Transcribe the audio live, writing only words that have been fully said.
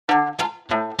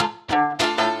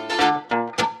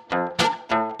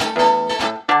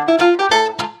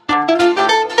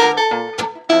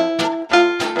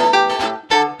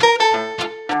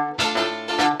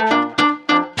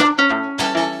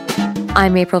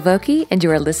I'm April Vokey, and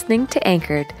you are listening to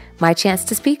Anchored, my chance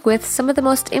to speak with some of the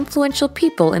most influential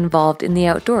people involved in the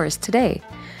outdoors today.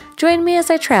 Join me as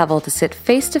I travel to sit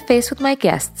face-to-face with my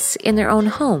guests in their own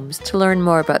homes to learn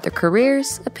more about their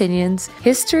careers, opinions,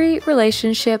 history,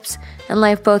 relationships, and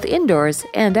life both indoors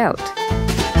and out.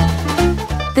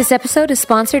 This episode is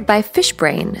sponsored by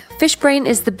FishBrain. FishBrain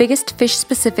is the biggest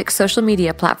fish-specific social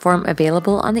media platform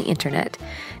available on the internet.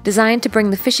 Designed to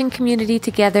bring the fishing community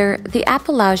together, the app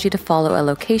allows you to follow a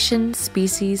location,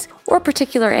 species, or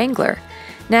particular angler.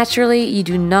 Naturally, you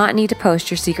do not need to post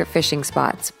your secret fishing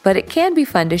spots, but it can be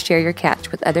fun to share your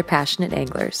catch with other passionate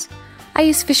anglers. I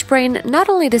use FishBrain not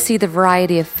only to see the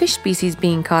variety of fish species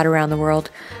being caught around the world,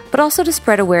 but also to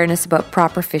spread awareness about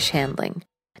proper fish handling.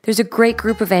 There's a great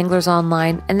group of anglers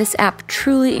online, and this app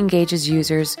truly engages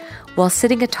users while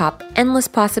sitting atop endless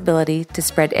possibility to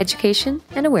spread education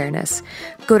and awareness.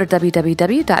 Go to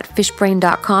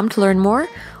www.fishbrain.com to learn more,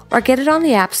 or get it on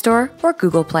the App Store or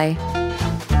Google Play.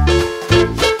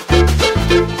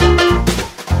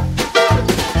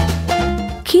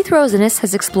 Keith Rosinus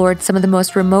has explored some of the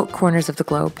most remote corners of the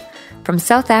globe, from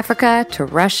South Africa to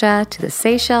Russia to the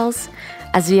Seychelles.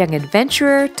 As a young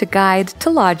adventurer to guide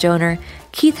to lodge owner,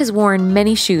 Keith has worn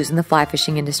many shoes in the fly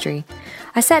fishing industry.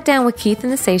 I sat down with Keith in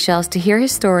the Seychelles to hear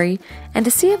his story and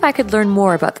to see if I could learn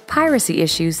more about the piracy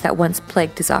issues that once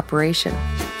plagued his operation.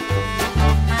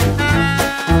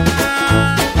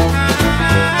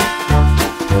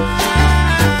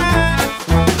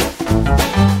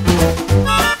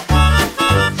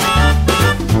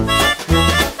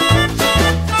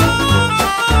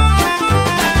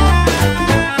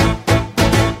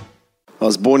 I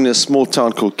was born in a small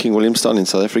town called King Williamstown in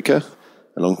South Africa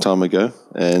a long time ago.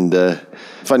 And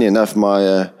funny enough,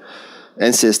 my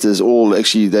ancestors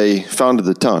they founded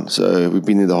the town. So we've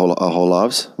been there our whole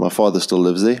lives. My father still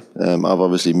lives there. I've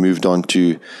obviously moved on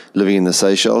to living in the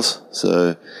Seychelles.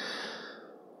 So,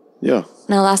 yeah.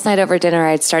 Now, last night over dinner,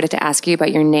 I had started to ask you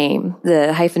about your name,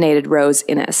 the hyphenated Rose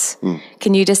Innes.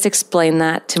 Can you just explain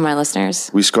that to my listeners?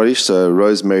 We're Scottish, so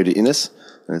Rose married to Innes,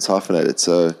 and it's hyphenated.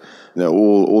 So,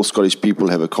 all Scottish people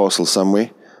have a castle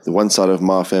somewhere. The one side of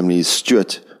my family is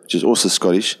Stuart, which is also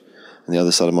Scottish, and the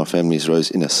other side of my family is Rose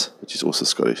Innes, which is also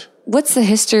Scottish. What's the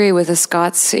history with the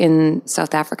Scots in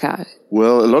South Africa?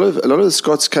 Well, a lot of the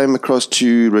Scots came across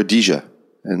to Rhodesia,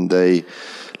 and they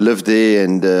lived there.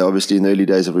 And obviously, in the early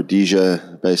days of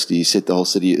Rhodesia, basically set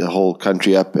the whole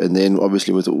country up. And then,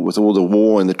 obviously, with all the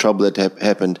war and the trouble that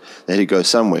happened, they had to go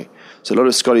somewhere. So a lot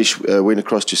of Scottish went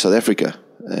across to South Africa.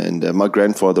 And my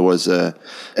grandfather was an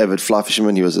avid fly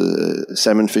fisherman. He was a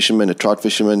salmon fisherman, a trout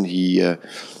fisherman. He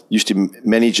used to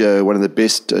manage one of the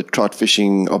best trout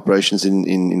fishing operations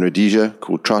in Rhodesia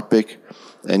called Troutbeck.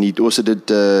 And he also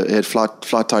had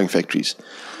fly tying factories.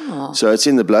 Oh. So it's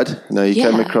in the blood. He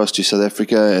came across to South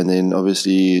Africa, and then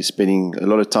obviously spending a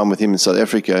lot of time with him in South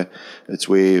Africa, it's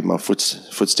where my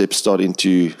footsteps started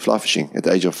into fly fishing at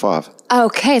the age of 5.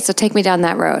 Okay, so take me down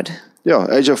that road. Yeah,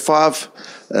 age of 5,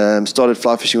 started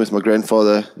fly fishing with my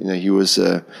grandfather. He was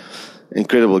an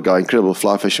incredible guy, incredible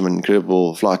fly fisherman,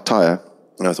 incredible fly tyer.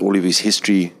 With all of his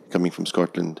history coming from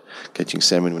Scotland, catching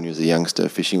salmon when he was a youngster,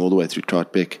 fishing all the way through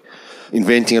Troutbeck,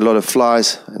 inventing a lot of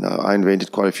flies. I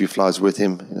invented quite a few flies with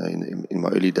him in my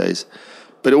early days.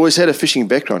 But I always had a fishing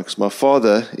background because my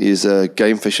father is a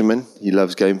game fisherman. He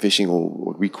loves game fishing, or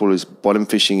what we call is bottom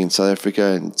fishing in South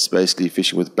Africa, and it's basically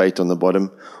fishing with bait on the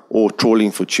bottom or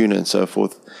trawling for tuna and so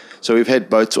forth. So we've had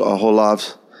boats our whole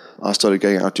lives. I started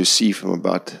going out to sea from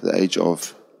about the age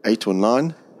of 8 or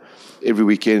 9. Every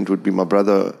weekend it would be my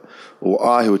brother or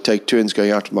I who would take turns going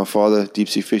out with my father deep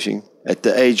sea fishing. At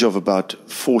the age of about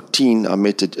 14, I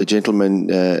met a gentleman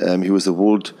who was the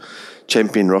world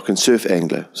champion rock and surf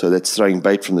angler. So that's throwing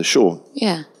bait from the shore.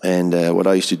 Yeah. And what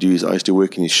I used to do is I used to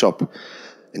work in his shop,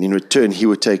 and in return he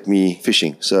would take me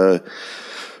fishing. So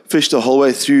fished the whole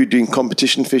way through doing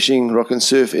competition fishing, rock and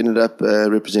surf. Ended up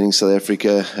representing South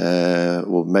Africa,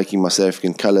 or making my South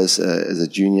African colours as a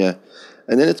junior.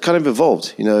 And then it kind of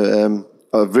evolved. I'm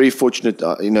very fortunate.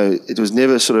 It was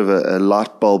never sort of a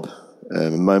light bulb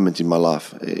moment in my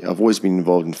life. I've always been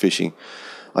involved in fishing.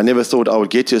 I never thought I would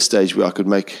get to a stage where I could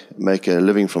make a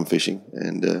living from fishing.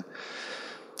 And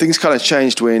things kind of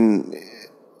changed when,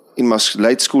 in my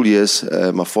late school years,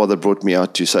 my father brought me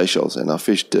out to Seychelles, and I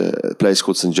fished a place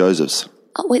called St. Joseph's.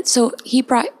 Oh, wait, so he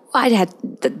brought... I had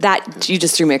that. You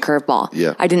just threw me a curveball.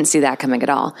 Yeah. I didn't see that coming at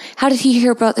all. How did he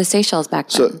hear about the Seychelles back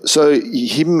then? So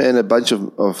him and a bunch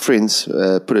of friends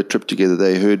put a trip together.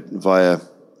 They heard via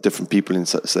different people in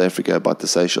South Africa about the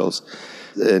Seychelles.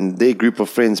 And their group of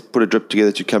friends put a trip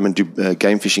together to come and do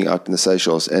game fishing out in the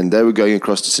Seychelles. And they were going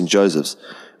across to St. Joseph's.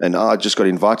 And I just got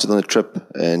invited on the trip,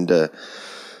 and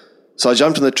so I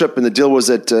jumped on the trip, and the deal was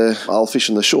that I'll fish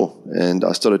on the shore. And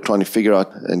I started trying to figure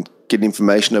out and get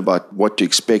information about what to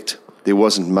expect. There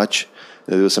wasn't much.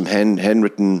 There were some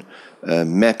handwritten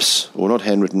maps, or not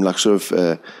handwritten, like sort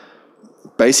of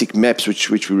basic maps which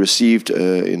we received.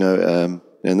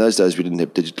 In those days we didn't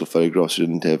have digital photographs, we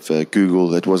didn't have Google,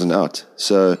 that wasn't out.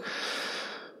 So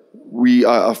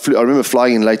I remember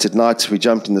flying in late at night. We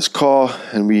jumped in this car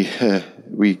and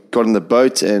we got in the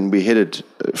boat and we headed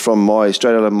from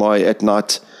straight out of Mai at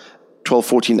night, 12,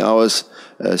 14 hours,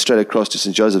 straight across to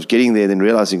St. Joseph's, getting there, then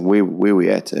realizing where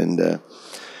we're at. And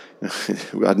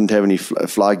I didn't have any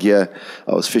fly gear.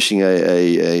 I was fishing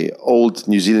a old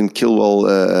New Zealand Kilwell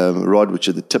rod, which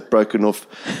had the tip broken off,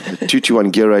 a 221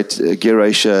 gear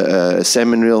ratio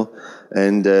salmon reel,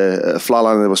 and a fly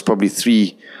line that was probably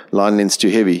 3 line lengths too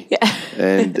heavy. Yeah.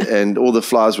 and all the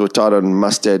flies were tied on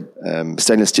mustard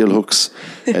stainless steel hooks,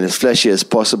 and as flashy as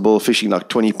possible, fishing like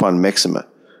 20-pound Maxima,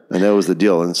 and that was the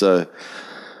deal. And so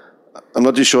I'm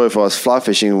not too sure if I was fly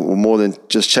fishing or more than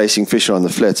just chasing fish around the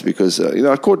flats, because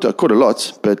I caught a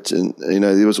lot, but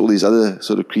there was all these other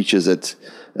sort of creatures that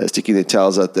sticking their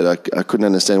tails out that I couldn't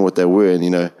understand what they were, and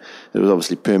there was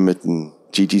obviously permit and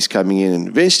GTs coming in, and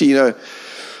eventually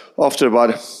after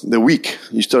about the week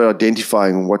you start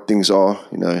identifying what things are.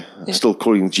 Still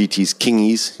calling GTs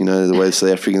kingies, the way the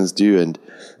South Africans do. And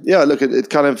yeah, look, it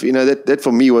kind of, that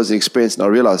for me was an experience, and I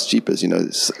realized, jeepers,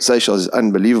 Seychelles is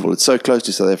unbelievable. It's so close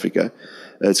to South Africa.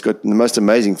 It's got the most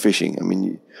amazing fishing. I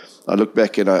mean, I look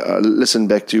back and I listen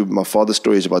back to my father's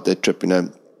stories about that trip.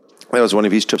 That was one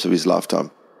of his trips of his lifetime.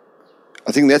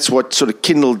 I think that's what sort of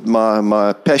kindled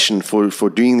my passion for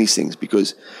doing these things,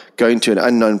 because going to an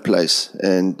unknown place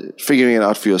and figuring it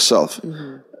out for yourself,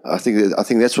 I think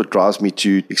that's what drives me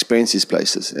to experience these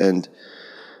places. And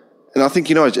I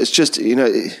think, it's just,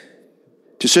 to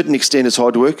a certain extent it's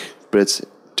hard work, but it's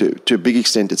to a big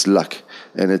extent it's luck,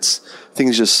 and it's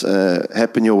things just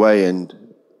happen your way, and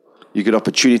you get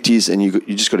opportunities, and you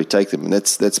just got to take them. And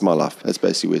that's my life. That's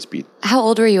basically where it's been. How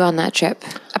old were you on that trip,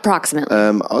 approximately?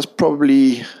 I was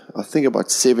probably, I think,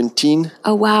 about 17.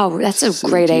 Oh, wow. That's a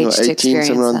great age to experience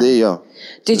somewhere around there, yeah.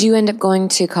 Did you end up going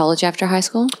to college after high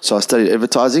school? So I studied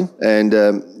advertising, and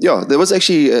there was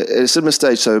actually a similar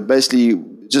stage. So basically,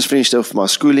 just finished off my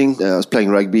schooling. I was playing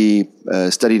rugby,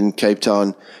 studied in Cape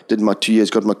Town, did my 2 years,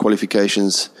 got my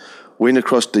qualifications, went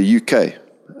across to the UK,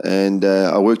 and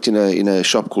I worked in a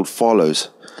shop called Farlow's.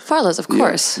 Farlow's, of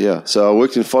course. Yeah. So I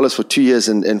worked in Farlow's for 2 years,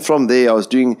 and from there I was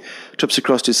doing trips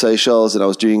across to Seychelles, and I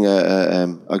was doing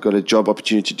I got a job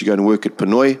opportunity to go and work at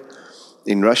Pinoy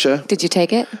in Russia. Did you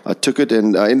take it? I took it,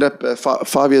 and I ended up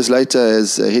 5 years later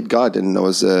as a head guide, and I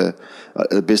was the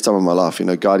best time of my life,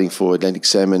 guiding for Atlantic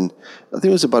salmon. I think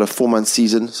it was about a 4-month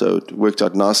season, so it worked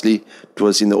out nicely. It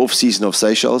was in the off-season of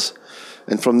Seychelles,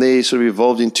 and from there sort of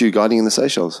evolved into guiding in the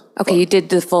Seychelles. Okay, you did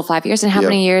the full 5 years, and how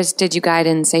many years did you guide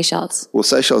in Seychelles? Well,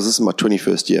 Seychelles, this is my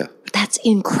 21st year. That's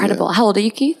incredible. Yeah. How old are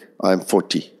you, Keith? I'm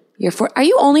 40. You're 40? Are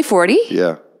you only 40?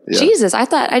 Yeah. Yeah. Jesus, I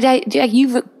thought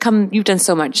you've done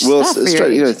so much stuff. Well,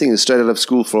 the thing is, straight out of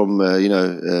school from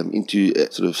into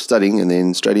sort of studying, and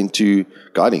then straight into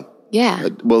guiding. Yeah.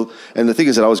 And the thing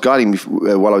is that I was guiding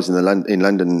while I was in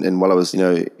London, and while I was in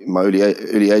my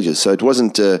early ages. So it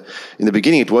wasn't in the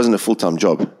beginning. It wasn't a full-time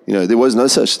job. There was no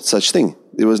such thing.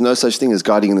 There was no such thing as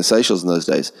guiding in the Seychelles in those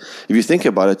days. If you think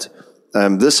about it,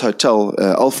 this hotel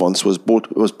Alphonse was built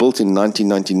in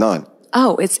 1999.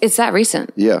 Oh, it's that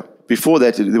recent. Yeah. Before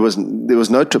that, there was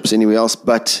no trips anywhere else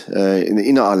but in the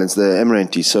inner islands, the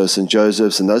Emirantes, so St.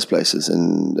 Joseph's and those places,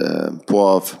 and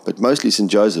Poivre, but mostly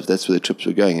St. Joseph. That's where the trips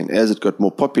were going. And as it got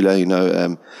more popular,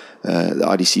 the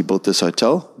IDC built this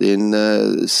hotel. Then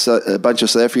a bunch of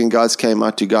South African guys came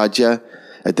out to guide here.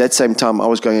 At that same time, I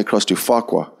was going across to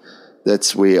Farquhar.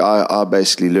 That's where I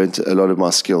basically learned a lot of my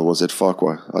skill, was at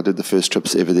Farquhar. I did the first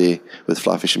trips ever there with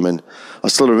fly fishermen. I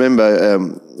still remember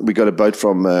we got a boat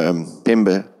from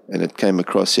Pemba, and it came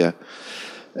across here.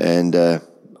 And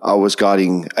I was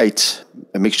guiding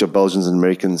a mixture of Belgians and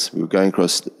Americans. We were going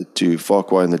across to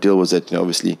Farquhar, and the deal was that,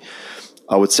 obviously,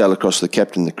 I would sail across to the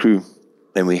captain, the crew,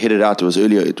 and we headed out. It was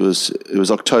earlier. It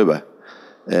was October,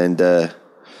 and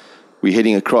we're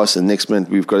heading across, and next minute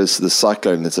we've got the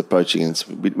cyclone that's approaching, and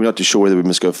we're not too sure whether we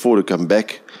must go forward or come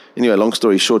back. Anyway, long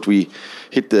story short, we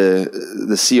hit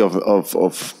the sea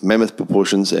of mammoth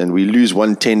proportions, and we lose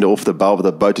one tender off the bow of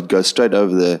the boat. It goes straight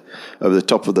over the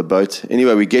top of the boat.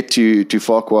 Anyway, we get to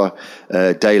Farquhar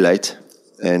a day late,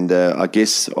 and our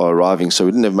guests are arriving, so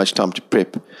we didn't have much time to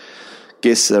prep.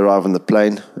 Guests arrive on the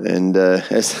plane, and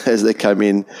as they come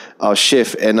in, our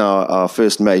chef and our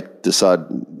first mate decide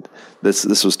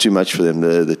this was too much for them,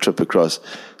 the trip across.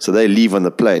 So they leave on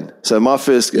the plane. So my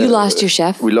first... You lost your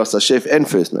chef? We lost our chef and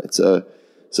first mate.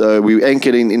 So we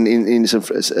anchored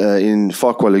in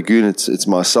Farquhar Lagoon. It's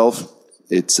myself,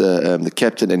 it's the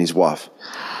captain and his wife.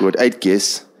 We had 8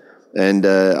 guests, and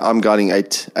I'm guiding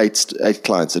eight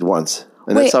clients at once.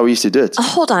 And that's how we used to do it.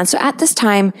 Hold on. So at this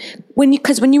time, when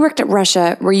you worked at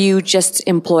Russia, were you just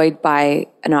employed by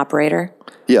an operator?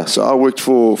 Yeah, so I worked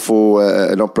for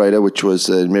an operator, which was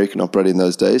an American operator in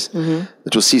those days. Mm-hmm.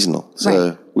 It was seasonal,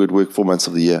 so we'd work 4 months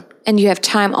of the year. And you have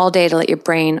time all day to let your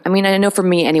brain... I mean, I know for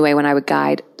me anyway, when I would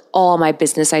guide, all my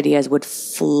business ideas would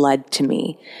flood to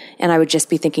me. And I would just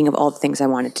be thinking of all the things I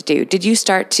wanted to do. Did you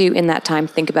start to, in that time,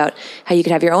 think about how you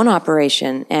could have your own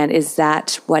operation? And is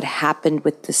that what happened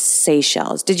with the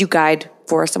Seychelles? Did you guide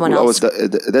for someone else?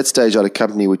 At that stage, I had a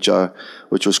company which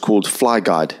was called Fly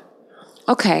Guide.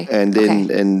 Okay. And then,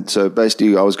 and so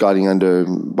basically I was guiding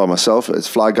by myself as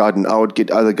Fly Guide, and I would get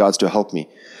other guides to help me.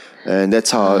 And that's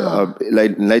how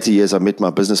in later years I met my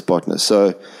business partner.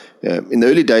 So in the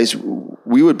early days,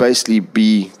 we would basically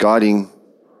be guiding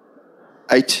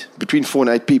between 4 and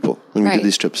 8 people when we did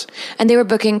these trips. And they were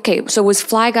booking, so was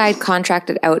Fly Guide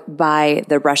contracted out by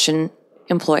the Russian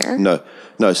employer? No.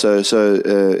 So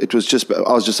it was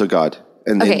I was just a guide.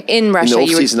 And then in Russia,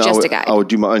 you were just a guide. I would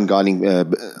do my own guiding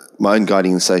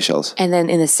in Seychelles. And then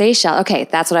in the Seychelles,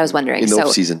 that's what I was wondering. In the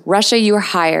off-season. Russia, you were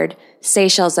hired.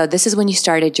 Seychelles, though, this is when you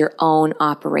started your own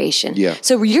operation. Yeah.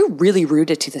 So you're really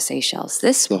rooted to the Seychelles.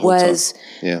 This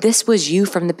was you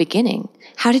from the beginning.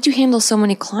 How did you handle so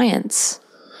many clients?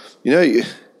 I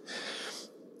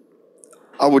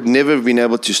would never have been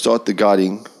able to start the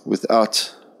guiding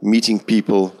without meeting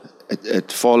people at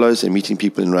Farlows and meeting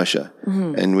people in Russia.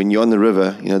 Mm-hmm. And when you're on the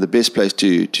river, the best place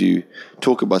to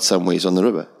talk about somewhere is on the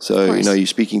river. So, you're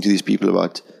speaking to these people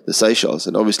about the Seychelles,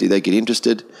 and obviously they get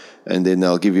interested, and then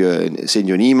they'll send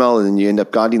you an email, and then you end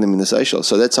up guiding them in the Seychelles.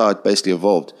 So that's how it basically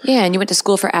evolved. Yeah, and you went to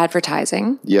school for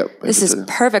advertising. Yep. This is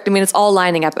perfect. I mean, it's all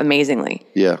lining up amazingly.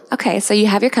 Yeah. Okay, so you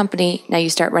have your company. Now you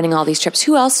start running all these trips.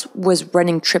 Who else was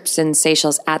running trips in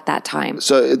Seychelles at that time?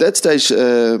 So at that stage,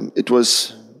 it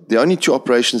was... The only 2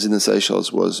 operations in the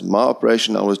Seychelles was my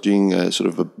operation. I was doing sort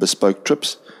of bespoke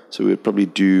trips. So we would probably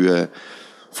do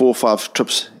 4 or 5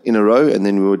 trips in a row, and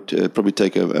then we would probably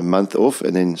take a month off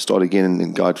and then start again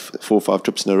and guide 4 or 5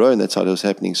 trips in a row, and that's how it was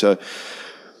happening. So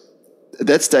at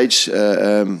that stage,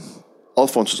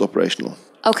 Alphonse was operational.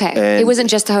 Okay. And it wasn't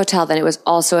just a hotel then, it was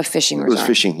also a fishing resort. It was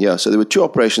fishing, yeah. So there were 2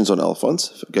 operations on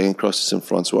Alphonse, going across to Saint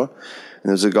Francois, and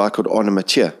there was a guy called Arnaud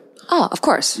Mathieu. Oh, of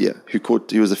course. Yeah,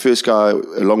 he was the first guy,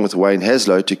 along with Wayne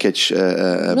Haslow, to catch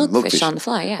milkfish on the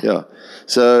fly, yeah. Yeah.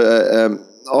 So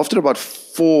after about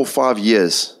 4 or 5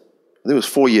 years, I think it was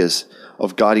 4 years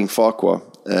of guiding Farquhar,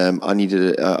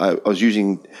 I was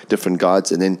using different guides,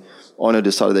 and then Arnaud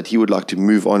decided that he would like to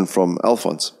move on from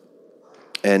Alphonse.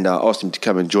 And I asked him to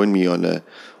come and join me on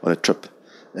a trip.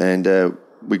 And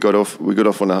we got off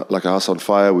on like a house on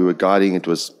fire. We were guiding. It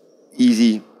was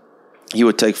easy. He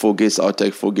would take 4 guests, I would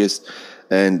take 4 guests,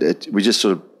 and we just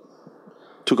sort of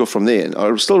took off from there. And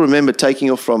I still remember taking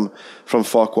off from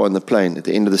Farquhar on the plane at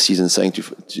the end of the season, saying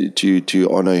to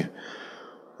Arnaud,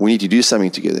 we need to do something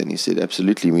together. And he said,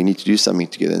 absolutely, we need to do something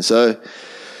together. And so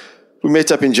we met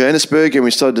up in Johannesburg, and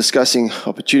we started discussing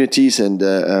opportunities. And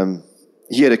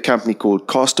he had a company called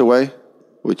Castaway,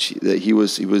 which he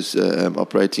was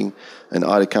operating, and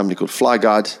I had a company called Fly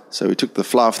Guide. So we took the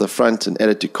fly off the front and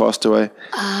added to Castaway.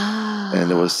 And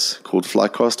it was called Fly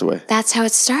Castaway. That's how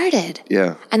it started.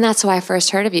 Yeah. And that's why I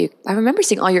first heard of you. I remember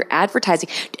seeing all your advertising.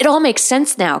 It all makes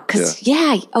sense now. Because,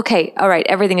 okay, all right,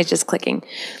 everything is just clicking.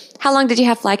 How long did you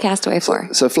have Fly Castaway for?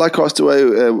 So Fly Castaway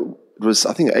was,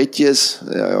 I think, 8 years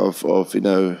of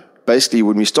basically,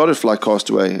 when we started Fly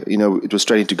Castaway, it was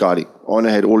straight into guiding. Arnaud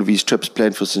had all of his trips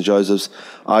planned for St. Joseph's.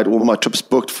 I had all my trips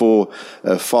booked for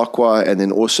Farquhar and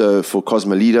then also for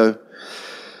Cosmolido.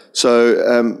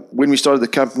 So when we started the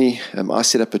company, I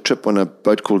set up a trip on a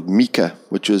boat called Mika,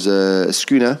 which was a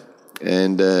schooner.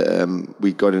 And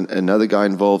we got another guy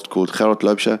involved called Gerard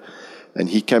Loubscher. And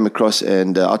he came across,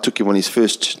 and I took him on his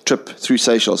first trip through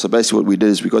Seychelles. So basically what we did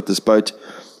is we got this boat.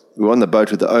 We were on the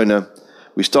boat with the owner.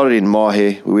 We started in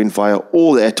Mahe. We went via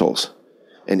all the atolls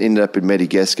and ended up in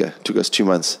Madagascar. It took us 2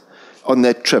 months. On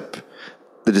that trip,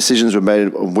 the decisions were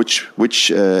made on which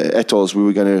atolls we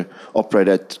were going to operate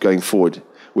at going forward.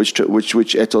 Which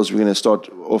atolls we were going to start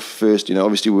off first.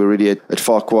 Obviously we were already at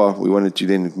Farquhar. We wanted to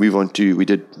then move on we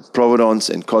did Providence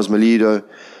and Cosmolido.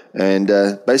 And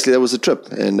basically that was the trip.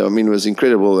 And it was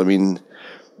incredible.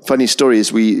 Funny story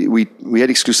is we had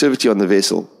exclusivity on the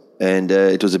vessel. And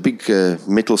it was a big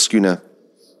metal schooner.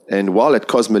 And while at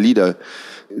Cosmolido,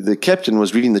 the captain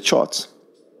was reading the charts,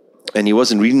 and he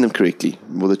wasn't reading them correctly.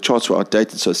 Well, the charts were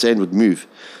outdated, so sand would move.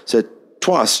 So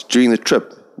twice during the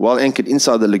trip, while anchored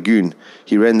inside the lagoon,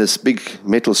 he ran this big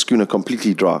metal schooner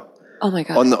completely dry. Oh my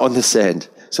God. On the sand.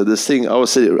 So this thing, I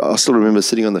still remember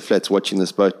sitting on the flats watching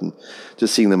this boat and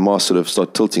just seeing the mast sort of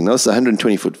start tilting. That was a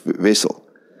 120-foot vessel.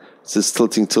 It's just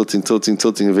tilting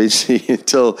eventually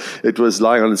until it was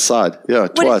lying on its side. Yeah,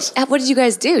 twice. What did you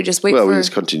guys do? Just wait we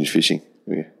just continued fishing.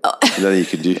 Nothing you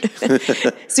could do.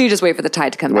 So you just wait for the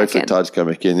tide to come back in. Wait for the tide to come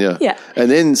back in, yeah. Yeah. And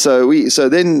then,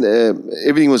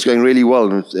 everything was going really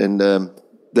well. And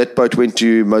that boat went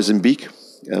to Mozambique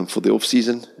for the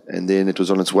off-season. And then it was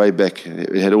on its way back.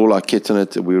 It had all our kit on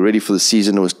it. We were ready for the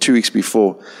season. It was 2 weeks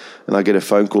before. And I get a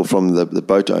phone call from the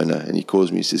boat owner. And he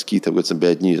calls me. He says, Keith, I've got some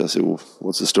bad news. I said, well,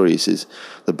 what's the story? He says,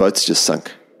 the boat's just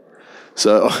sunk.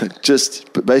 So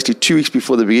just basically 2 weeks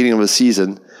before the beginning of the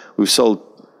season, we've sold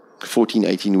 14,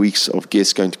 18 weeks of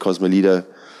guests going to Cosmolido,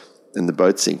 and the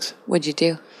boat sinks. What'd you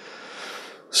do?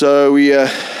 So we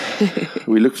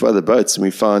looked for other boats, and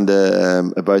we found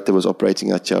a boat that was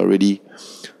operating out here already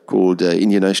called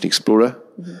Indian Ocean Explorer.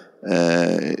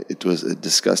 Mm-hmm. It was a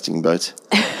disgusting boat.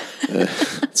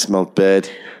 It smelled bad.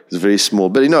 It was very small,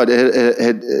 but it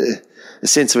had a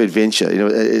sense of adventure.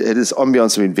 It had this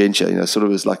ambiance of adventure. Sort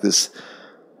of was like this.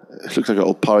 It looked like an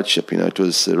old pirate ship. It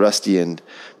was rusty,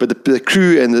 but the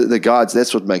crew and the guides,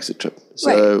 that's what makes the trip.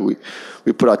 So right.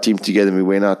 we put our team together and we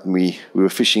went out and we were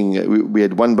fishing. We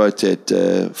had one boat at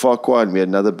Farquhar and we had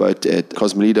another boat at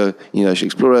Cosmolido, Ocean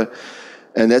Explorer,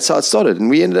 and that's how it started. And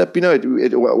we ended up,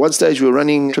 at one stage we were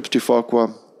running trips to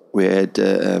Farquhar. We had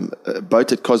a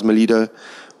boat at Cosmolido.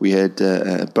 We had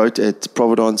a boat at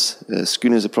Providence,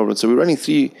 schooners at Providence. So we were running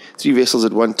three vessels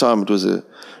at one time. It was a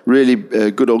really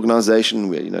good organization.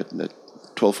 We had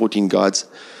 12, 14 guides.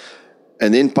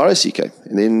 And then piracy came.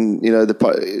 And then,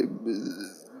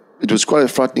 it was quite a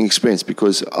frightening experience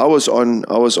because I was on.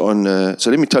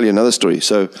 So let me tell you another story.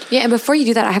 So yeah, and before you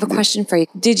do that, I have a question for you.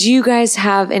 Did you guys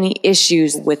have any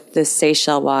issues with the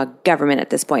Seychelles government at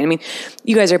this point? I mean,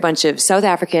 you guys are a bunch of South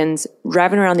Africans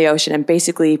driving around the ocean and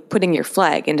basically putting your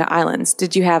flag into islands.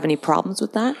 Did you have any problems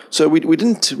with that? So we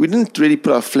didn't really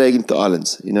put our flag into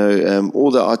islands.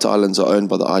 All the outer islands are owned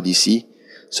by the IDC.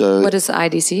 So what is the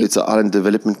IDC? It's an island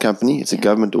development company. It's a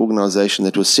government organization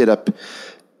that was set up,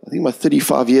 I think, about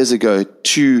 35 years ago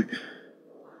to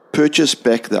purchase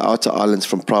back the outer islands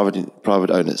from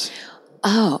private owners.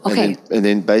 Oh, okay. And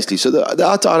then basically, so the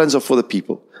outer islands are for the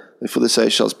people. They're for the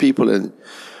Seychelles people, and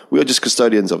we are just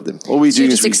custodians of them. All we do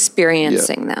you're is just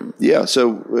experiencing them. Yeah,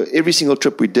 so every single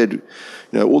trip we did,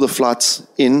 all the flights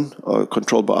in are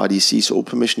controlled by IDC, so all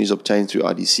permission is obtained through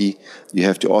IDC. You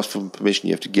have to ask for permission,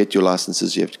 you have to get your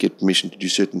licenses, you have to get permission to do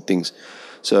certain things.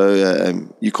 So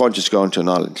you can't just go onto an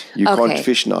island. You can't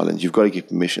fish an island. You've got to get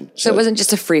permission. So it wasn't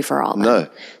just a free-for-all? No.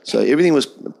 So everything was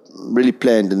really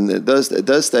planned. And at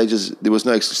those stages, there was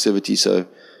no exclusivity. So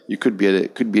you could be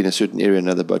in a certain area,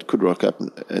 another boat could rock up,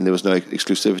 and there was no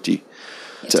exclusivity.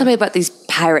 Tell me about these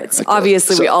pirates. Okay.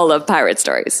 Obviously, we all love pirate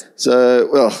stories.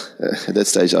 So, at that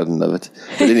stage, I didn't love it.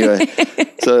 But anyway,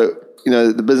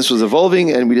 the business was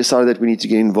evolving, and we decided that we need to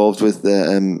get involved with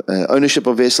the ownership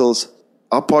of vessels.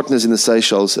 Our partners in the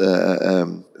Seychelles,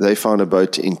 they found a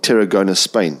boat in Tarragona,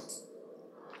 Spain.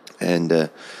 And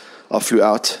I flew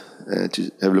out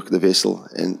to have a look at the vessel.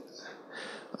 And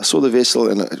I saw the vessel,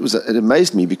 and it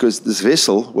amazed me because this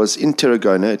vessel was in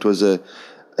Tarragona. It was an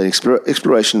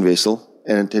exploration vessel,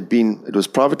 and it was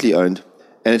privately owned,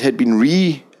 and it had been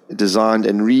redesigned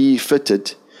and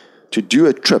refitted to do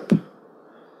a trip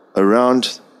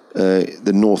around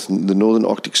the northern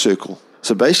Arctic Circle.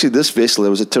 So basically, this vessel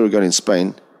that was at Tarragona in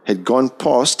Spain had gone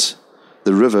past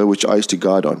the river which I used to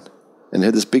guide on, and it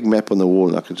had this big map on the wall.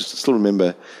 And I can still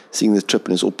remember seeing the trip,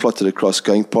 and it's all plotted across,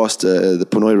 going past the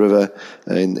Ponoi River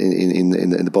in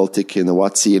the Baltic, in the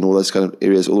White Sea, and all those kind of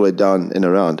areas, all the way down and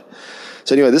around.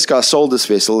 So anyway, this guy sold this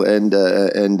vessel, and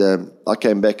I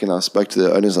came back and I spoke to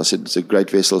the owners. And I said it's a great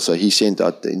vessel. So he sent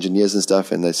out the engineers and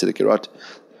stuff, and they said, okay, right,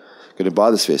 going to buy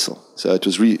this vessel. So it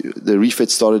was the refit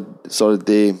started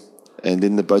there. And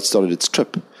then the boat started its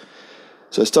trip.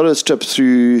 So it started its trip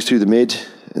through the Med,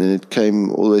 and then it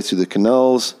came all the way through the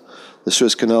canals, the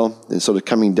Suez Canal, then it started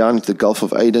coming down into the Gulf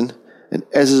of Aden. And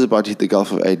as it was about to hit the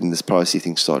Gulf of Aden, this piracy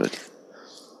thing started.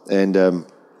 And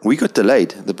we got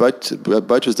delayed. The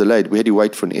boat was delayed. We had to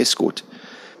wait for an escort.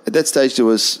 At that stage, there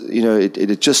was, it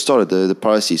had just started, the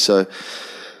piracy. So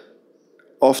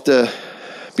after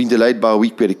been delayed by a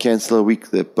week. We had to cancel a week.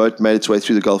 The boat made its way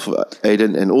through the Gulf of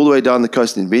Aden and all the way down the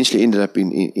coast and eventually ended up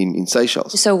in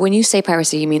Seychelles. So when you say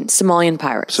piracy, you mean Somalian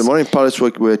pirates? Somalian pirates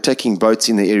were attacking boats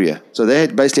in the area. So they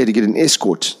basically had to get an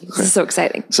escort. This is so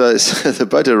exciting. So the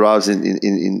boat arrives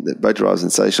in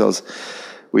Seychelles.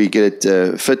 We get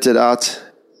it fitted out.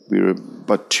 We were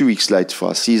about 2 weeks late for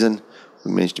our season.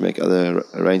 We managed to make other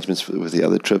arrangements with the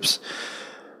other trips.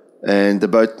 And the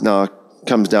boat now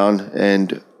comes down,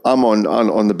 and I'm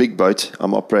on the big boat.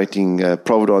 I'm operating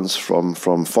Providence from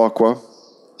Farquhar,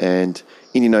 and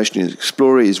Indian Ocean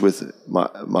Explorer is with my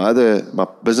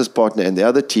business partner and the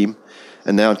other team,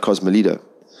 and they're on Cosmolito.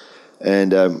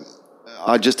 And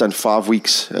I just done 5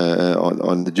 weeks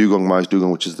on the Maris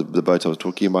Dugong, which is the boat I was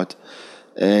talking about.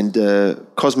 And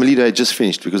Cosmolito had just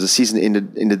finished because the season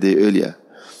ended there earlier.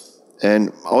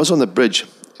 And I was on the bridge,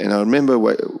 and I remember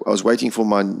I was waiting for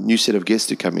my new set of guests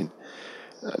to come in.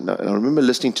 And I remember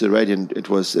listening to the radio, and it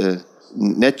was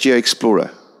Nat Geo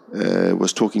Explorer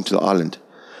was talking to the island.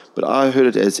 But I heard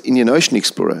it as Indian Ocean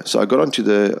Explorer. So I got onto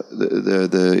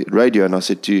the radio, and I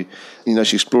said to Indian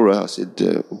Ocean Explorer, I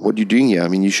said, what are you doing here? I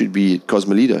mean, you should be at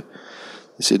Cosmolito.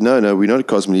 He said, no, we're not at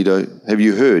Cosmolito. Have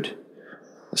you heard?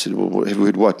 I said, well, have you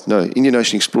heard what? No, Indian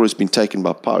Ocean Explorer has been taken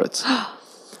by pirates.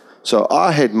 So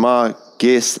I had my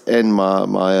guest and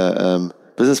my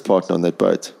business partner on that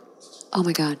boat. Oh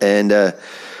my God! And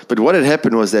but what had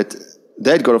happened was that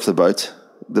they had got off the boat.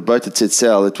 The boat had set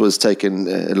sail. It was taken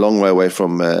a long way away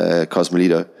from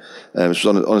Cosmolito. It was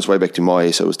on its way back to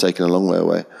Mahe, so it was taken a long way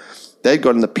away. They'd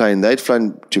got on the plane. They'd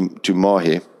flown to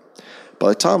Mahe. By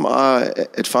the time I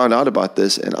had found out about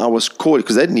this, and I was calling,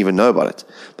 because they didn't even know about it.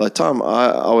 By the time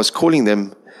I was calling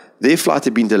them, their flight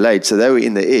had been delayed, so they were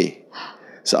in the air.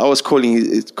 So I was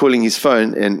calling his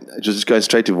phone, and it was just going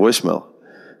straight to voicemail.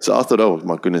 So I thought, oh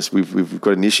my goodness, we've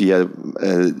got an issue here.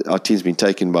 Our team's been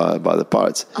taken by the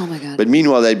pirates. Oh my God! But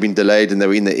meanwhile, they'd been delayed, and they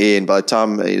were in the air. And by the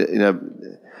time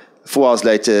 4 hours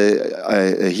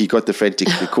later, he got the frantic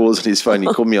calls on his phone.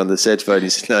 He called me on the set phone. He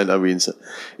said, no, we're in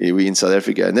South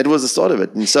Africa. And that was the start of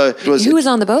it. And so it was. Who was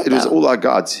on the boat? It was all our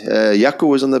guards. Jaco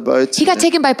was on the boat. He got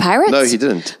taken by pirates? No, he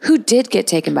didn't. Who did get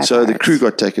taken by pirates? So the crew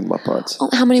got taken by pirates.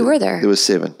 Oh, how many were there? There were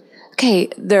 7. Okay,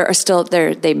 there are still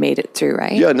there. They made it through,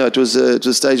 right? Yeah, no, it was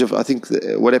a stage of. I think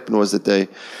what happened was that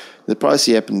the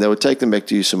piracy happened. They would take them back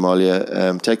to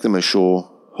Somalia, take them ashore,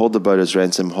 hold the boat as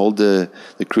ransom, hold the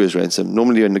crew as ransom.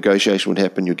 Normally, a negotiation would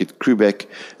happen. You get the crew back,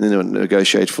 and then they would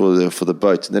negotiate for the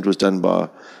boat, and that was done by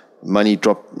money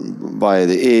dropped by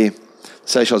the air. The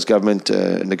Seychelles government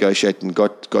negotiated and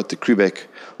got the crew back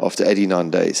after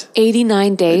 89 days.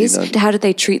 89 days? How did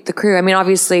they treat the crew? I mean,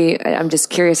 obviously, I'm just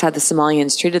curious how the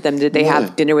Somalians treated them. Did they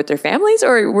have dinner with their families,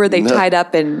 or were they tied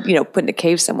up and put in a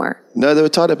cave somewhere? No, they were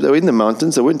tied up. They were in the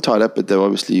mountains. They weren't tied up, but they were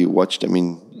obviously watched. I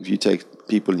mean, if you take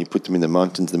people and you put them in the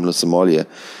mountains in the middle of Somalia,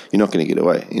 you're not going to get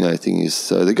away. The thing is,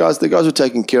 so the guys were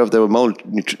taken care of. They were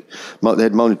they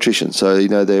had malnutrition. So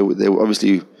they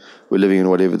obviously were living on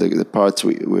whatever the pirates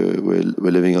were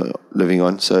living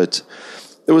on. So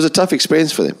it was a tough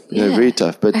experience for them. Very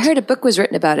tough. But I heard a book was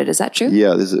written about it. Is that true?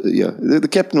 Yeah, The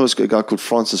captain was a guy called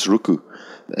Francis Ruku,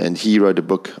 and he wrote a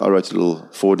book. I wrote a little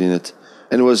forward in it,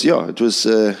 and it was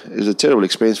a terrible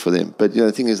experience for them. But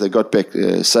the thing is, they got back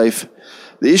safe.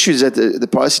 The issue is that the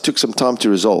piracy took some time to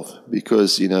resolve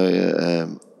because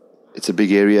it's a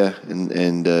big area,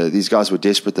 and these guys were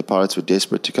desperate. The pirates were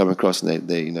desperate to come across, and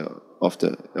they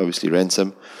after obviously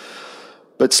ransom.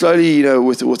 But slowly,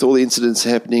 with all the incidents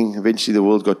happening, eventually the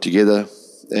world got together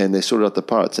and they sorted out the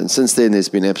pirates. And since then, there's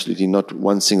been absolutely not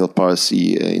one single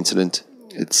piracy incident.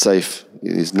 It's safe.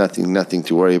 There's nothing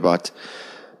to worry about.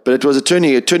 But it was a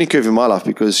turning curve in my life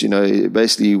because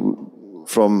basically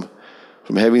from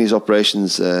having these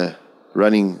operations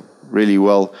running really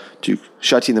well to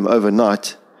shutting them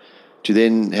overnight to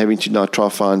then having to now try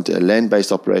to find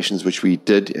land-based operations, which we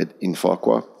did in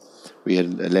Farquhar. We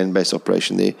had a land-based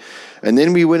operation there. And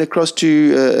then we went across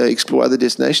to explore other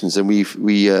destinations, and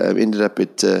we ended up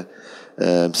at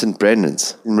St.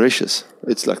 Brandon's in Mauritius.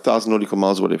 It's like 1,000 nautical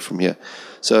miles or whatever from here.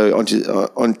 So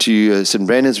onto St.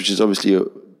 Brandon's, which is obviously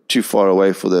too far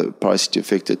away for the piracy to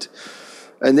affect it.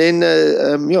 And then,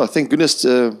 thank goodness,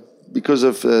 because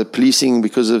of policing,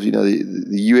 because of the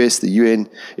US, the UN,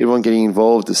 everyone getting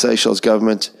involved, the Seychelles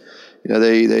government,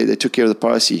 they took care of the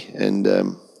piracy, and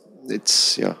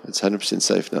it's 100%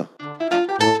 safe now.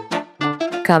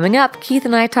 Coming up, Keith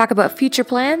and I talk about future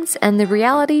plans and the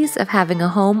realities of having a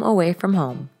home away from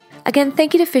home. Again,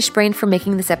 thank you to Fishbrain for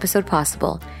making this episode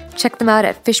possible. Check them out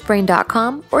at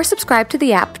fishbrain.com or subscribe to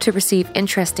the app to receive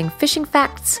interesting fishing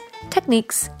facts,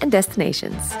 techniques, and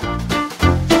destinations.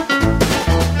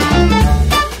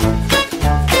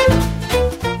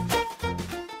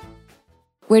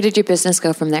 Where did your business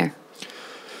go from there?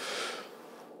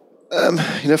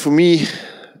 For me,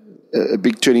 a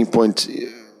big turning point,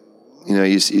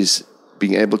 is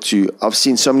being able to. I've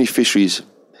seen so many fisheries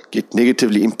get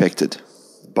negatively impacted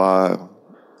by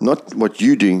not what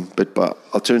you're doing, but by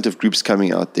alternative groups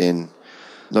coming out there and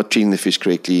not treating the fish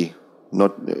correctly.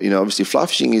 Not, obviously fly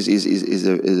fishing is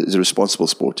a responsible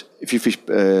sport. If you fish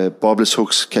barbless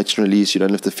hooks, catch and release, you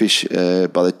don't lift the fish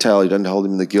by the tail, you don't hold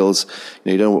them in the gills,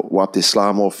 you don't wipe their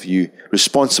slime off, you're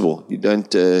responsible. You don't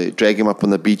drag them up on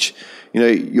the beach.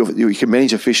 You can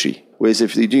manage a fishery. Whereas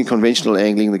if you're doing conventional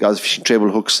angling, the guys are fishing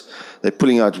treble hooks, they're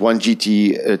pulling out 1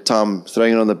 GT at a time,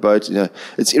 throwing it on the boat,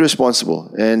 it's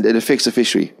irresponsible and it affects the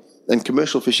fishery and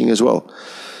commercial fishing as well.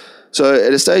 So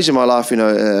at a stage in my life,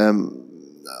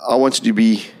 I wanted to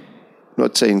be,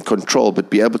 not saying control,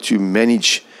 but be able to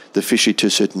manage the fishery to a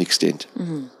certain extent.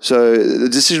 Mm-hmm. So the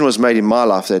decision was made in my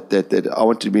life that I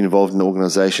wanted to be involved in an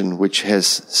organization which has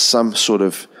some sort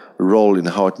of role in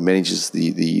how it manages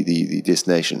the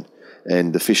destination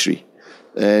and the fishery.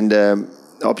 And the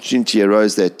opportunity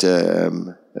arose that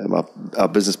our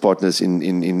business partners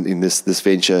in this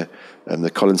venture, the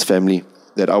Collins family,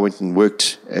 that I went and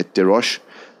worked at Desroches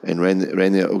and ran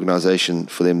the organisation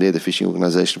for them there, the fishing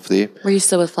organisation for there. Were you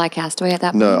still with Fly Castaway at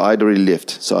that point? No, I'd already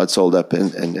left. So I'd sold up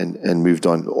and moved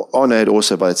on. Arno had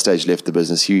also by that stage left the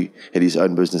business. He had his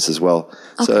own business as well.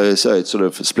 Okay. So it sort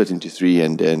of split into three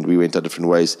and we went our different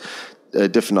ways,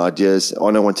 different ideas.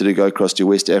 Arno wanted to go across to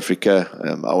West Africa.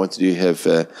 I wanted to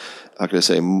have,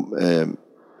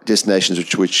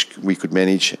 destinations which we could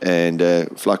manage, and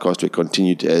Fly Castaway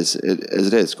continued as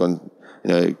it has gone.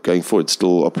 Going forward,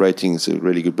 still operating. It's a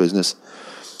really good business.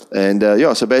 And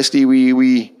so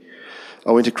basically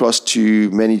I went across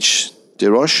to manage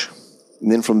Desroches.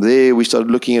 And then from there, we started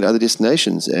looking at other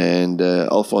destinations. And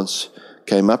Alphonse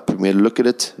came up and we had a look at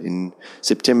it. In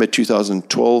September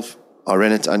 2012, I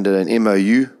ran it under an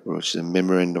MOU, which is a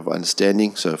Memorandum of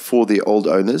Understanding, so for the old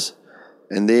owners.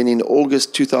 And then in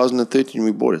August 2013,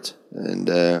 we bought it.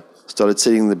 And started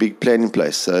setting the big plan in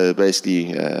place. So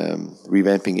basically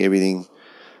revamping everything,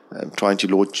 trying to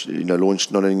launch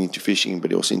not only into fishing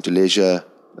but also into leisure,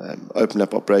 open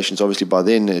up operations. Obviously by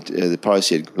then the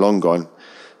piracy had long gone,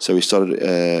 so we started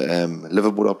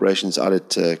liveaboard operations out at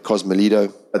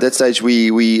Cosmolido. At that stage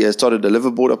we started a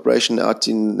liveaboard operation out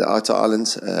in the outer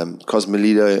islands,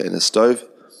 Cosmolido and a stove,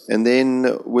 and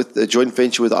then with a joint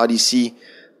venture with IDC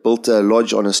built a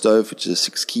lodge on a stove, which is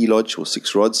a 6-key lodge or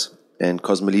 6 rods. And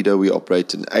Cosmolido, we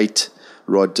operate an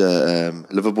 8-rod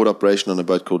liveaboard operation on a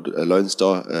boat called Lone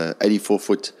Star,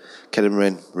 84-foot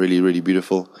catamaran, really, really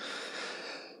beautiful.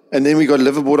 And then we got a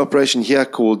liveaboard operation here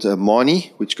called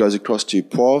Mani, which goes across to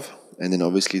Poivre, and then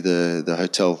obviously the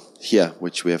hotel here,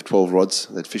 which we have 12 rods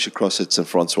that fish across at St.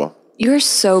 Francois. You're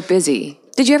so busy.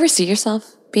 Did you ever see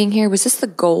yourself being here? Was this the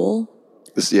goal?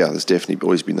 This definitely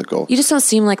always been the goal. You just don't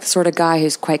seem like the sort of guy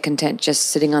who's quite content just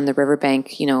sitting on the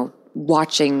riverbank,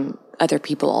 watching other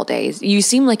people all day. You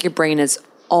seem like your brain is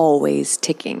always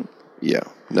ticking. Yeah.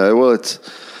 No, well, it's,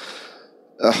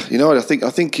 you know what, I think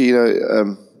at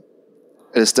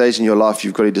a stage in your life,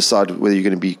 you've got to decide whether you're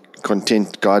going to be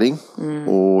content guiding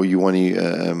or you want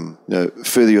to,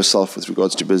 further yourself with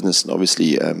regards to business and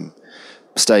obviously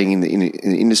staying in the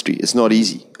industry. It's not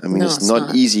easy. I mean, it's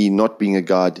not easy not being a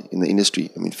guide in the industry.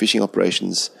 I mean, fishing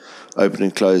operations open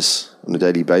and close on a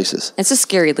daily basis. It's a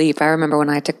scary leap. I remember when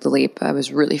I took the leap, I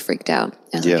was really freaked out.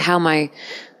 I was like, how am I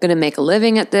going to make a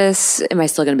living at this? Am I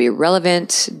still going to be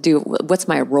relevant? What's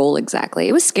my role exactly?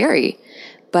 It was scary.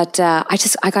 But I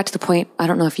got to the point, I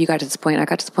don't know if you got to this point, I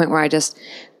got to the point where I just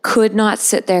could not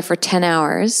sit there for 10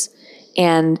 hours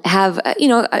and have,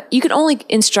 you could only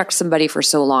instruct somebody for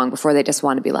so long before they just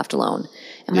want to be left alone.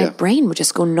 And my brain would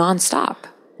just go nonstop.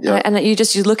 Yeah. And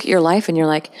you look at your life and you're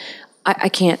like, I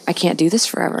can't do this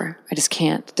forever. I just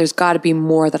can't. There's got to be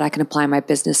more that I can apply my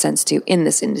business sense to in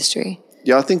this industry.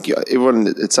 Yeah, I think everyone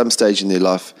at some stage in their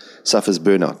life suffers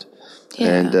burnout. Yeah.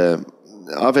 And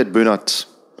I've had burnout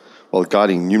while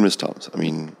guiding numerous times. I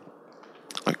mean,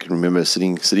 I can remember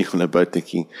sitting on a boat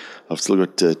thinking, I've still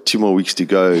got 2 more weeks to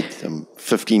go. I'm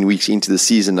 15 weeks into the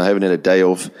season. I haven't had a day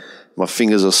off. My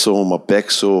fingers are sore, my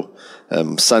back's sore,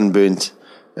 sunburnt.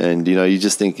 And, you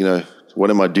just think,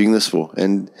 what am I doing this for?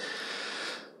 And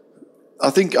I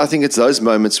think it's those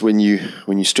moments when you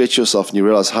stretch yourself and you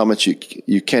realize how much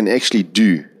you can actually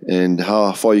do and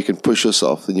how far you can push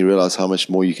yourself, and you realize how much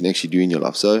more you can actually do in your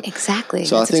life. So exactly.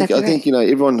 So I think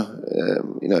everyone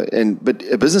But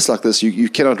a business like this, you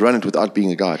cannot run it without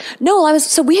being a guide. No,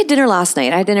 so we had dinner last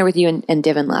night. I had dinner with you and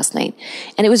Divin last night.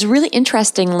 And it was really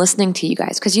interesting listening to you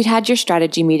guys because you'd had your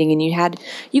strategy meeting and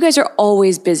you guys are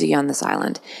always busy on this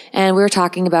island. And we were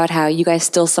talking about how you guys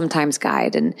still sometimes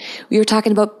guide, and we were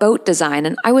talking about boat design.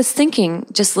 And I was thinking,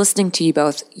 just listening to you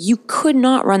both, you could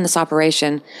not run this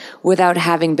operation without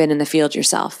having been in the field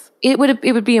yourself. It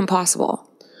would be impossible.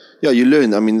 Yeah, you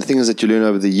learn. I mean, the thing is that you learn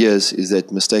over the years is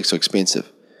that mistakes are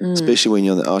expensive, especially when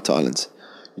you're on the outer islands.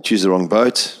 You choose the wrong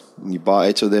boat, you buy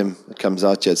 8 of them, it comes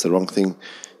out, it's the wrong thing.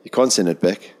 You can't send it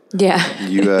back. Yeah,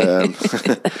 you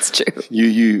that's true.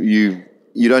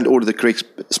 You don't order the correct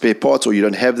spare parts, or you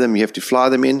don't have them, you have to fly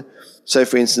them in. So,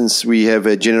 for instance, we have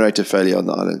a generator failure on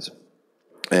the island,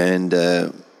 and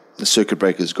the circuit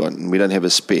breaker is gone, and we don't have a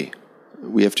spare.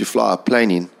 We have to fly a plane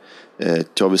in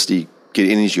to obviously get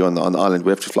energy on the island.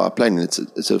 We have to fly a plane, and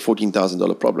it's a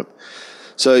 $14,000 problem.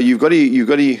 So you've got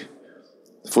to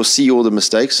foresee all the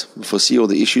mistakes, foresee all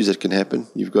the issues that can happen.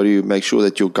 You've got to make sure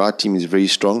that your guide team is very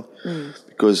strong,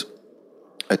 because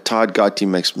a tired guide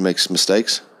team makes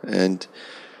mistakes, and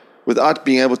without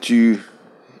being able to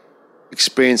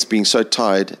experience being so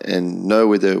tired and know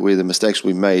where the mistakes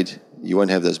will be made, you won't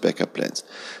have those backup plans.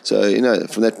 So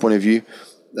from that point of view,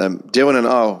 Devon and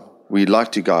I, we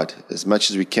like to guide as much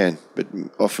as we can, but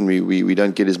often we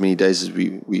don't get as many days as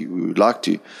we would like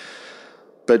to.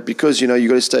 But because, you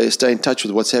got to stay in touch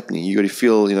with what's happening. You got to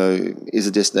feel, is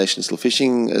the destination still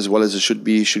fishing as well as it should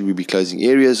be? Should we be closing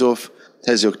areas off?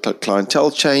 Has your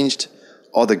clientele changed?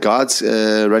 Are the guides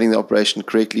running the operation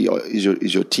correctly? Or is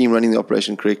your team running the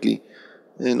operation correctly?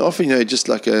 And often, just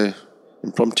like a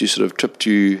impromptu sort of trip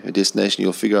to a destination,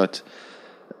 you'll figure out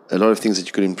a lot of things that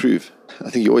you could improve. I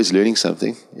think you're always learning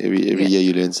something. Every year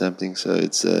you learn something. So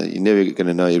it's you're never going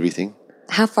to know everything.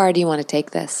 How far do you want to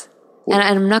take this? And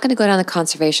I'm not going to go down the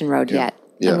conservation road yet.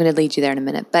 I'm going to lead you there in a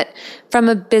minute. But from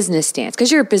a business stance,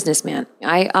 because you're a businessman,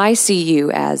 I see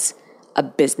you as a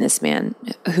businessman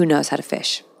who knows how to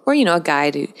fish. Or, a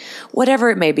guide, whatever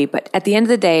it may be. But at the end of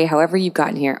the day, however you've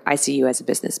gotten here, I see you as a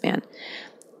businessman.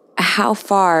 How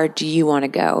far do you want to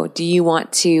go? Do you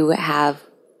want to have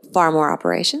far more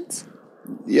operations?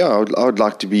 Yeah, I would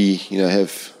like to be,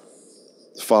 have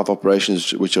 5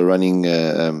 operations which are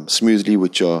running smoothly,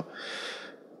 which are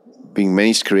being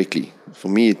managed correctly. For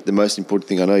me, the most important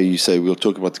thing, I know you say we'll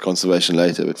talk about the conservation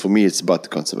later, but for me, it's about the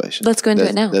conservation. Let's go into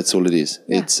it now. That's all it is.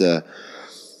 Yeah. It's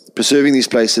preserving these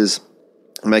places,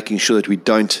 making sure that we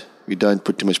don't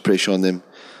put too much pressure on them,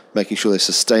 making sure they're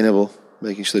sustainable,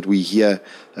 making sure that we here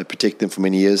protect them for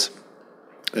many years,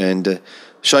 and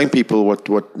showing people what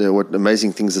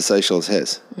amazing things the Seychelles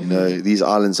has. These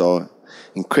islands are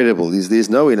incredible. There's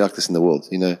nowhere like this in the world.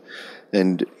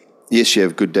 And yes, you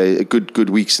have good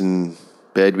weeks and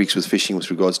bad weeks with fishing with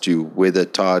regards to weather,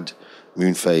 tide,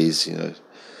 moon phase.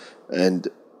 And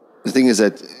the thing is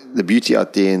that the beauty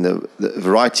out there and the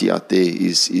variety out there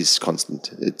is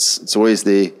constant. It's always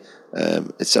there.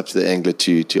 It's up to the angler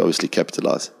to obviously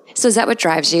capitalize. So is that what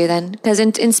drives you then? Because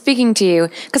in speaking to you,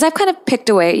 because I've kind of picked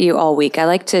away at you all week. I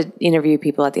like to interview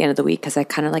people at the end of the week because I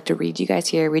kind of like to read you guys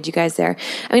here, read you guys there.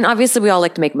 I mean, obviously we all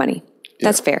like to make money.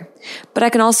 That's fair. But I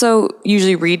can also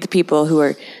usually read the people who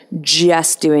are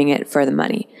just doing it for the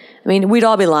money. I mean, we'd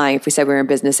all be lying if we said we were in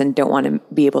business and don't want to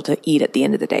be able to eat at the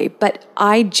end of the day. But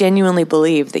I genuinely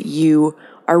believe that you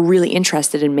are really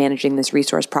interested in managing this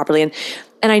resource properly.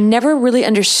 And I never really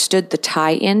understood the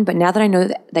tie-in, but now that I know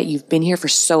that you've been here for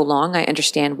so long, I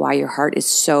understand why your heart is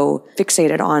so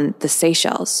fixated on the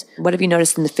Seychelles. What have you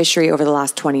noticed in the fishery over the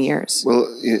last 20 years? Well,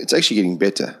 it's actually getting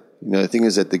better. The thing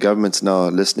is that the government's now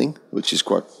listening, which is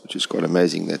quite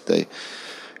amazing. That they,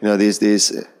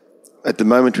 there's at the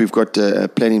moment we've got a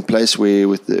plan in place where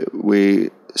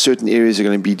certain areas are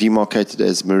going to be demarcated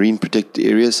as marine protected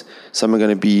areas. Some are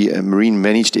going to be marine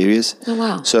managed areas. Oh,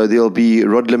 wow. So there'll be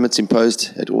rod limits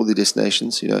imposed at all the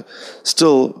destinations.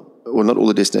 Still, well, not all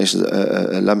the destinations,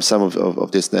 a lump sum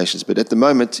of destinations. But at the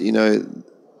moment,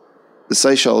 the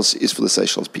Seychelles is for the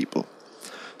Seychelles people.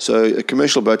 So a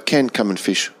commercial boat can come and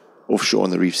fish offshore on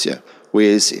the reefs here,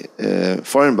 whereas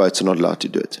foreign boats are not allowed to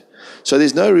do it. So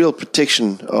there's no real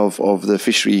protection of the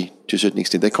fishery to a certain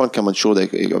extent. They can't come on shore. They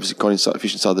obviously can't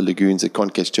fish inside the lagoons. They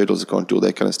can't catch turtles. They can't do all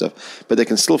that kind of stuff. But they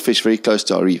can still fish very close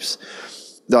to our reefs.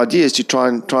 The idea is to try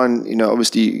and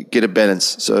obviously get a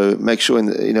balance. So make sure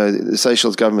the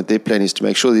Seychelles government, their plan is to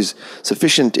make sure there's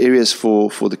sufficient areas for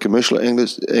the commercial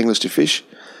anglers to fish,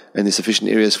 and there's sufficient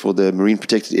areas for the marine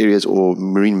protected areas or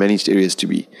marine managed areas to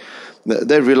be.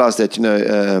 They've realized that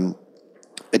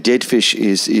a dead fish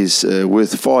is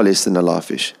worth far less than a live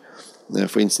fish.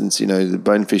 For instance, the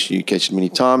bonefish, you catch it many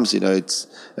times. It's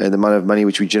the amount of money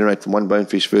which we generate from one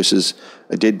bonefish versus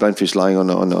a dead bonefish lying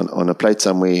on a plate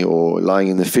somewhere or lying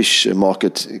in the fish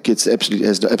market has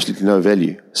absolutely no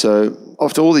value. So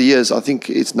after all the years, I think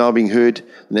it's now being heard,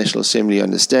 the National Assembly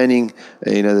understanding,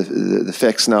 the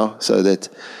facts now, so that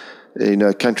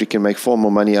a country can make far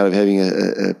more money out of having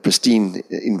a pristine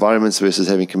environments versus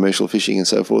having commercial fishing and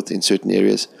so forth in certain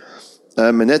areas.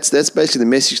 And that's basically the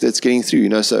message that's getting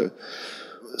through. So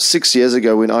 6 years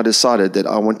ago, when I decided that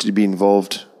I wanted to be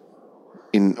involved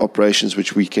in operations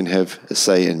which we can have a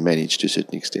say and manage to a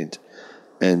certain extent,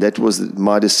 and that was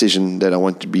my decision, that I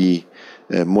want to be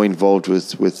more involved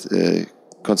with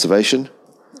conservation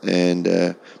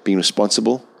and being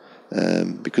responsible.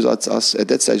 Because at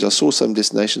that stage, I saw some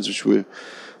destinations which were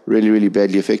really, really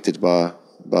badly affected by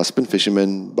spin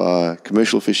fishermen, by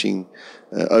commercial fishing,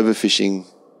 overfishing,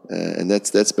 and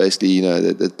that's basically,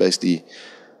 that basically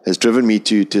has driven me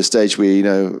to a stage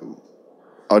where,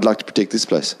 I would like to protect this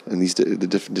place and the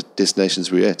different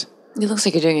destinations we're at. It looks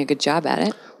like you're doing a good job at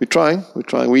it. We're trying.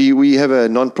 We have a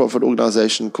non-profit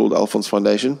organization called Alphonse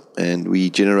Foundation, and we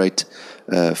generate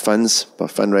funds by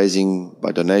fundraising,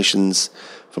 by donations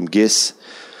from guests.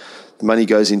 The money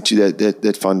goes into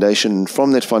that foundation.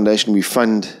 From that foundation, we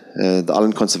fund the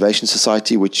Island Conservation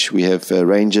Society, which we have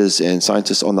rangers and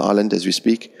scientists on the island as we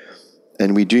speak.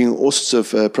 And we're doing all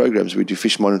sorts of programs. We do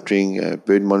fish monitoring,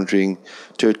 bird monitoring,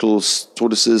 turtles,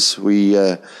 tortoises. We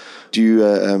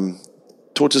do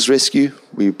tortoise rescue.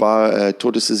 We buy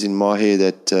tortoises in Mahe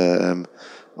that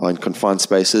are in confined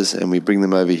spaces, and we bring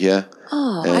them over here.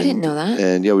 Oh, I didn't know that.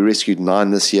 And we rescued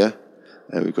 9 this year.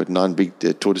 We've got 9 big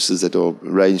tortoises that are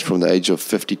ranged from the age of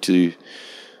 50 to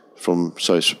from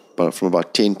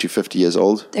about 10 to 50 years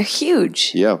old. They're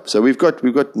huge. Yeah. So we've got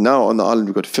now on the island,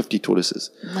 we've got 50 tortoises.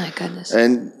 My goodness.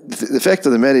 And the fact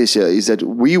of the matter is that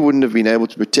we wouldn't have been able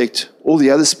to protect all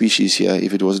the other species here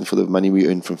if it wasn't for the money we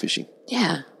earn from fishing.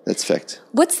 Yeah. That's fact.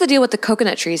 What's the deal with the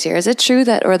coconut trees here? Is it true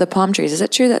or the palm trees? Is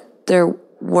it true that there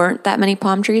weren't that many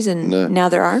palm trees and now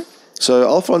there are? So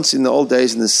Alphonse, in the old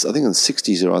days, I think in the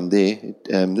 60s around there,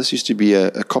 this used to be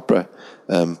a copra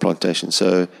plantation.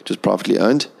 So it was privately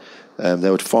owned.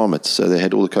 They would farm it. So they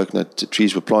had all the coconut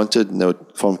trees were planted and they would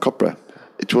farm copra.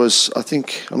 It was, I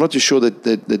think, I'm not too sure that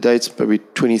the dates, probably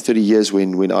 20, 30 years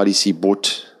when IDC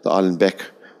bought the island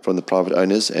back from the private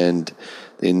owners, and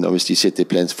then obviously set their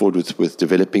plans forward with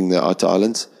developing the outer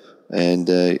islands. And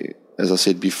as I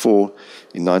said before,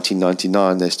 in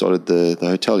 1999, they started the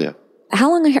hotel here. How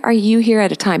long are you here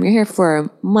at a time? You're here for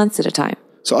months at a time.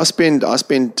 So I spend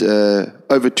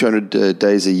over 200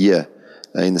 days a year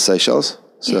in the Seychelles.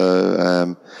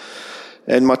 So,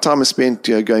 and my time is spent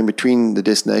going between the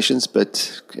destinations.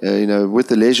 But with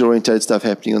the leisure-oriented stuff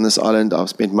happening on this island, I've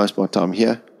spent most of my time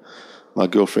here. My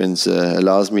girlfriend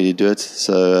allows me to do it.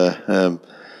 So,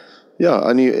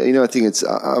 I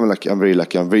think I'm very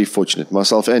lucky. I'm very fortunate.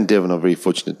 Myself and Devon are very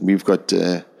fortunate. We've got,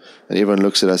 and everyone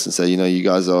looks at us and say, you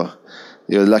guys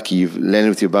you're lucky you've landed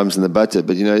with your bums in the butter.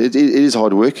 But, it is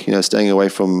hard work, staying away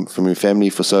from your family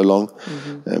for so long.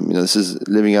 Mm-hmm. This is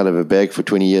living out of a bag for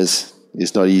 20 years.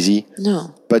 It's not easy.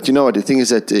 No. But you know what? The thing is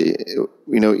that,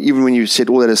 even when you set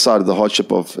all that aside, the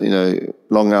hardship of,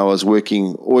 long hours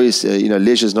working, always,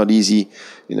 leisure is not easy.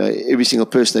 Every single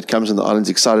person that comes on the island is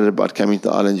excited about coming to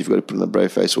the island. You've got to put on a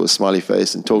brave face or a smiley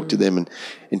face and talk to them and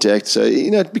interact. So,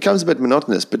 it becomes a bit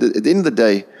monotonous. But at the end of the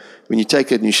day, when you take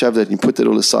that and you shove that and you put that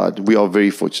all aside, we are very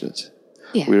fortunate.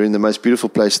 Yeah. We're in the most beautiful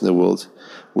place in the world.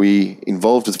 We're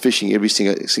involved with fishing every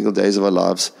single days of our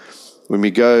lives. When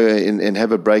we go and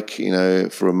have a break,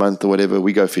 for a month or whatever,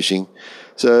 we go fishing.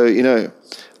 So,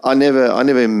 I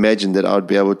never imagined that I would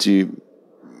be able to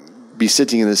be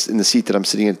sitting in the seat that I'm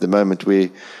sitting at the moment, where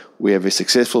we have a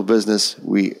successful business.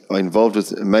 We are involved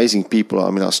with amazing people.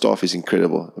 Our staff is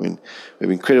incredible. We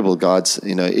have incredible guides.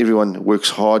 Everyone works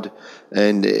hard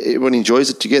and everyone enjoys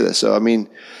it together. So,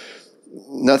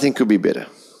 nothing could be better.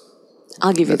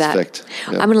 I'll give you that. Fact.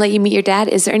 Yeah. I'm going to let you meet your dad.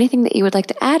 Is there anything that you would like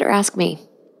to add or ask me?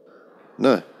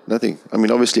 No, nothing.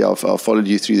 Obviously, I've followed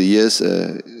you through the years,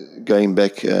 going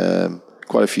back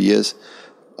quite a few years.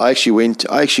 I actually went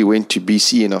to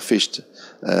BC and I fished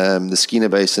the Skeena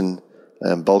Basin,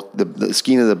 the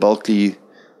Skeena, the Bulkley,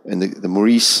 and the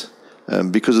Maurice,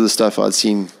 because of the stuff I'd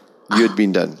seen you had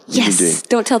been done. Yes,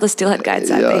 don't tell the Steelhead guides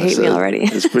that. They hate me already.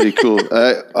 It's pretty cool.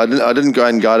 I didn't go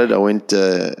unguided. I went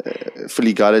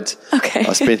fully guided. Okay.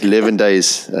 I spent 11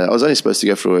 days. I was only supposed to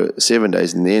go for 7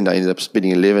 days. In the end, I ended up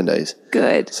spending 11 days.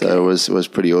 Good. So it was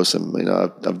pretty awesome.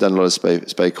 I've done a lot of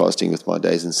spay casting with my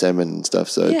days in salmon and stuff.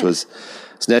 So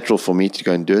it's natural for me to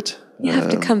go and do it. You have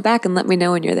to come back and let me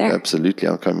know when you're there. Absolutely.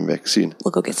 I'm coming back soon.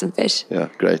 We'll go get some fish. Yeah,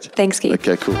 great. Thanks, Keith.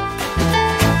 Okay, cool.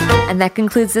 And that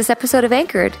concludes this episode of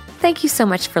Anchored. Thank you so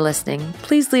much for listening.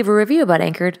 Please leave a review about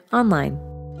Anchored online.